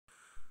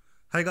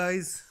Hi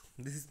guys,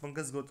 this is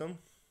Pankaj Gautam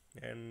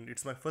and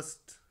it's my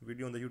first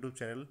video on the YouTube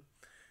channel,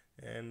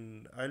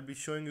 and I'll be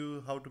showing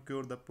you how to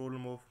cure the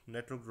problem of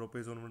network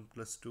droppage on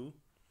OnePlus 2.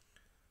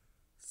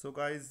 So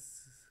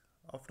guys,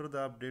 after the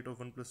update of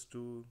OnePlus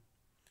 2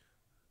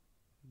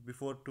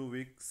 before 2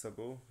 weeks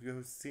ago, you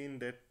have seen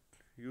that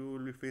you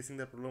will be facing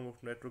the problem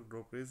of network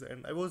droppage,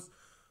 and I was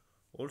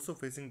also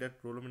facing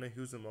that problem in a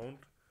huge amount,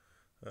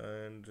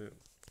 and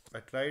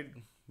I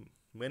tried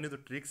many of the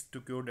tricks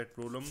to cure that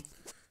problem,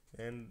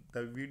 and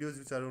the videos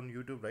which are on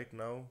YouTube right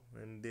now,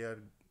 and they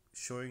are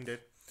showing that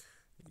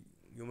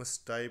you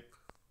must type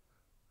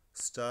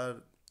star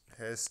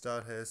hash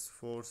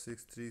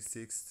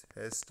 4636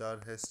 hash star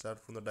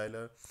from the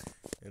dialer,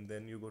 and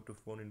then you go to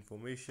phone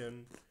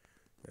information,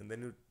 and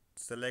then you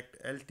select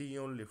LTE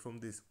only from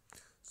this.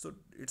 So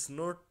it's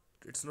not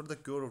the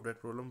cure of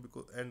that problem,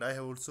 because and I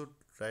have also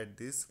tried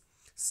this,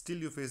 still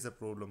you face the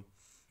problem.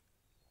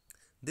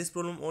 This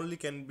problem only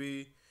can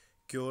be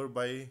cured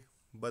by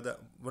the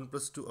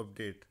OnePlus 2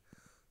 update.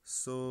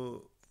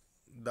 So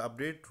the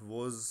update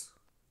was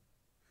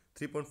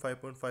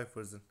 3.5.5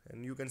 version,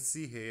 and you can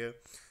see here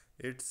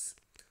it's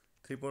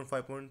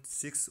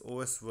 3.5.6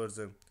 OS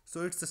version.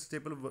 So it's a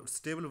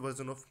stable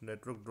version of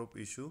network drop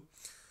issue,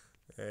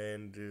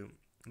 and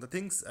the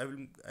things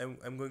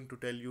I'm going to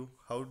tell you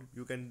how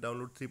you can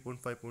download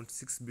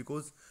 3.5.6,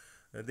 because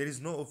there is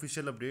no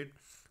official update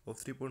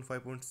of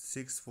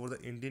 3.5.6 for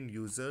the Indian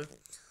user.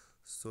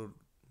 So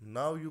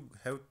now you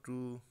have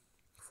to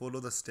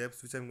follow the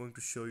steps which I'm going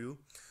to show you.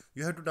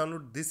 You have to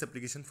download this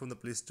application from the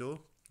Play Store,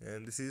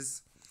 and this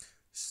is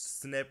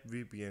Snap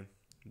VPN.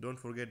 Don't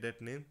forget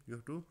that name. You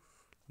have to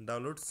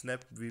download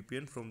Snap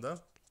VPN from the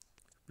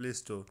Play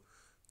Store.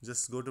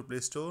 Just go to Play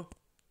Store,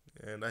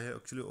 and I have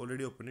actually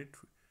already opened it.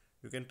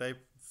 You can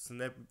type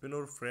Snap VPN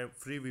or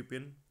free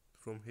VPN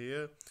from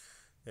here,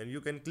 and you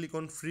can click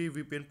on free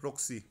VPN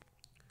proxy.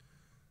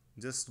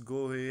 Just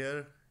go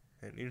here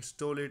and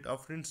install it.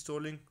 After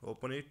installing,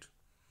 open it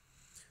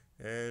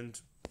and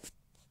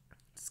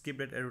skip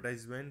that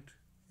advertisement,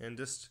 and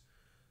just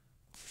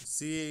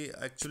see.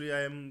 Actually,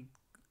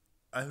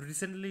 I've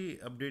recently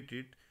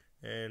updated,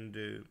 and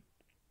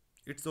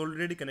it's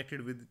already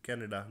connected with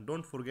Canada.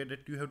 Don't forget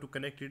that you have to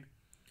connect it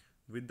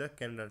with the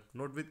Canada,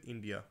 not with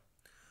India.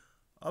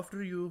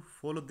 After you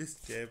follow this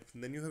step,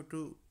 then you have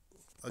to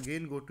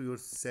again go to your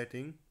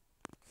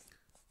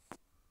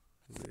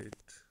wait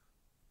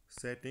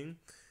setting,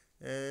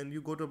 and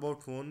you go to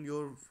about phone.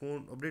 Your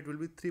phone update will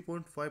be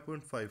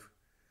 3.5.5,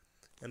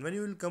 and when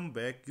you will come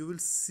back, you will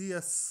see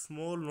a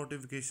small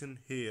notification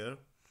here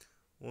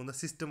on the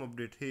system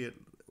update. Here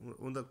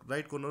on the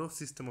right corner of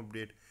system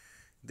update,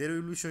 there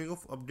will be showing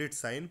of update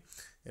sign,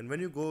 and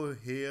when you go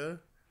here,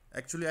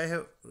 actually I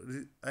have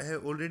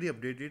already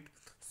updated.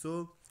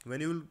 So when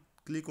you will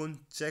click on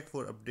check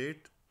for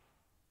update,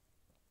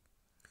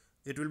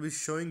 it will be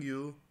showing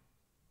you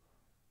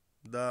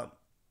the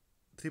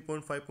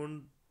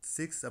 3.5.6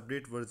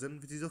 update version,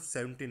 which is of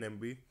 17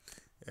 MB,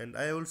 and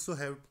I also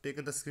have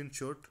taken the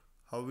screenshot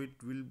how it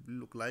will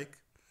look like.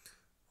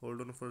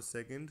 Hold on for a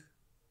second.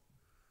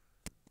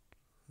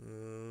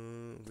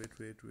 Wait,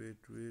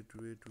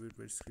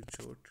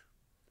 screenshot.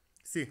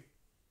 See,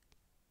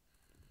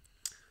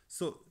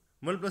 so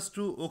OnePlus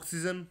 2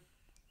 Oxygen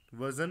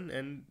version,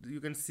 and you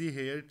can see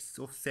here it's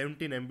of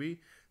 17 MB,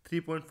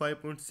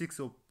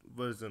 3.5.6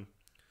 version.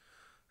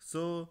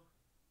 So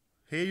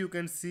here you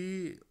can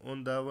see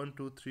on the 1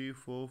 2 3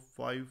 4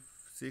 5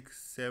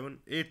 6 7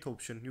 8th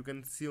option, you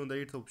can see on the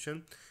 8th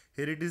option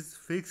here it is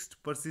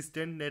fixed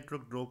persistent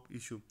network drop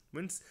issue.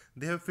 Means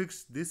they have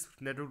fixed this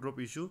network drop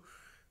issue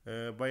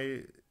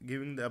by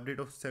giving the update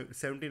of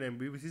 17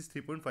 MB, which is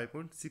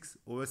 3.5.6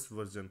 OS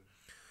version.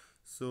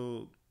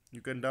 So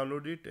you can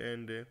download it,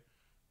 and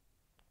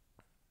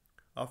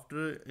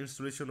after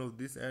installation of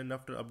this and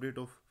after update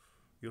of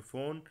your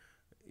phone,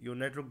 your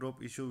network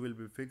drop issue will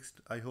be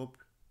fixed. I hope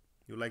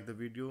you like the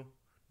video.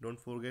 Don't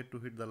forget to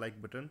hit the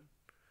like button.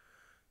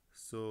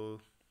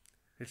 So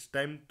it's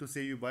time to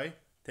say you bye.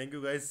 Thank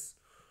you guys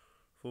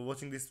for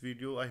watching this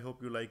video. I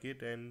hope you like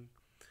it, and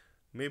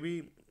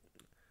maybe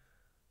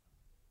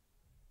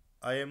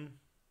I am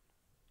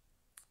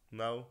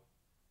now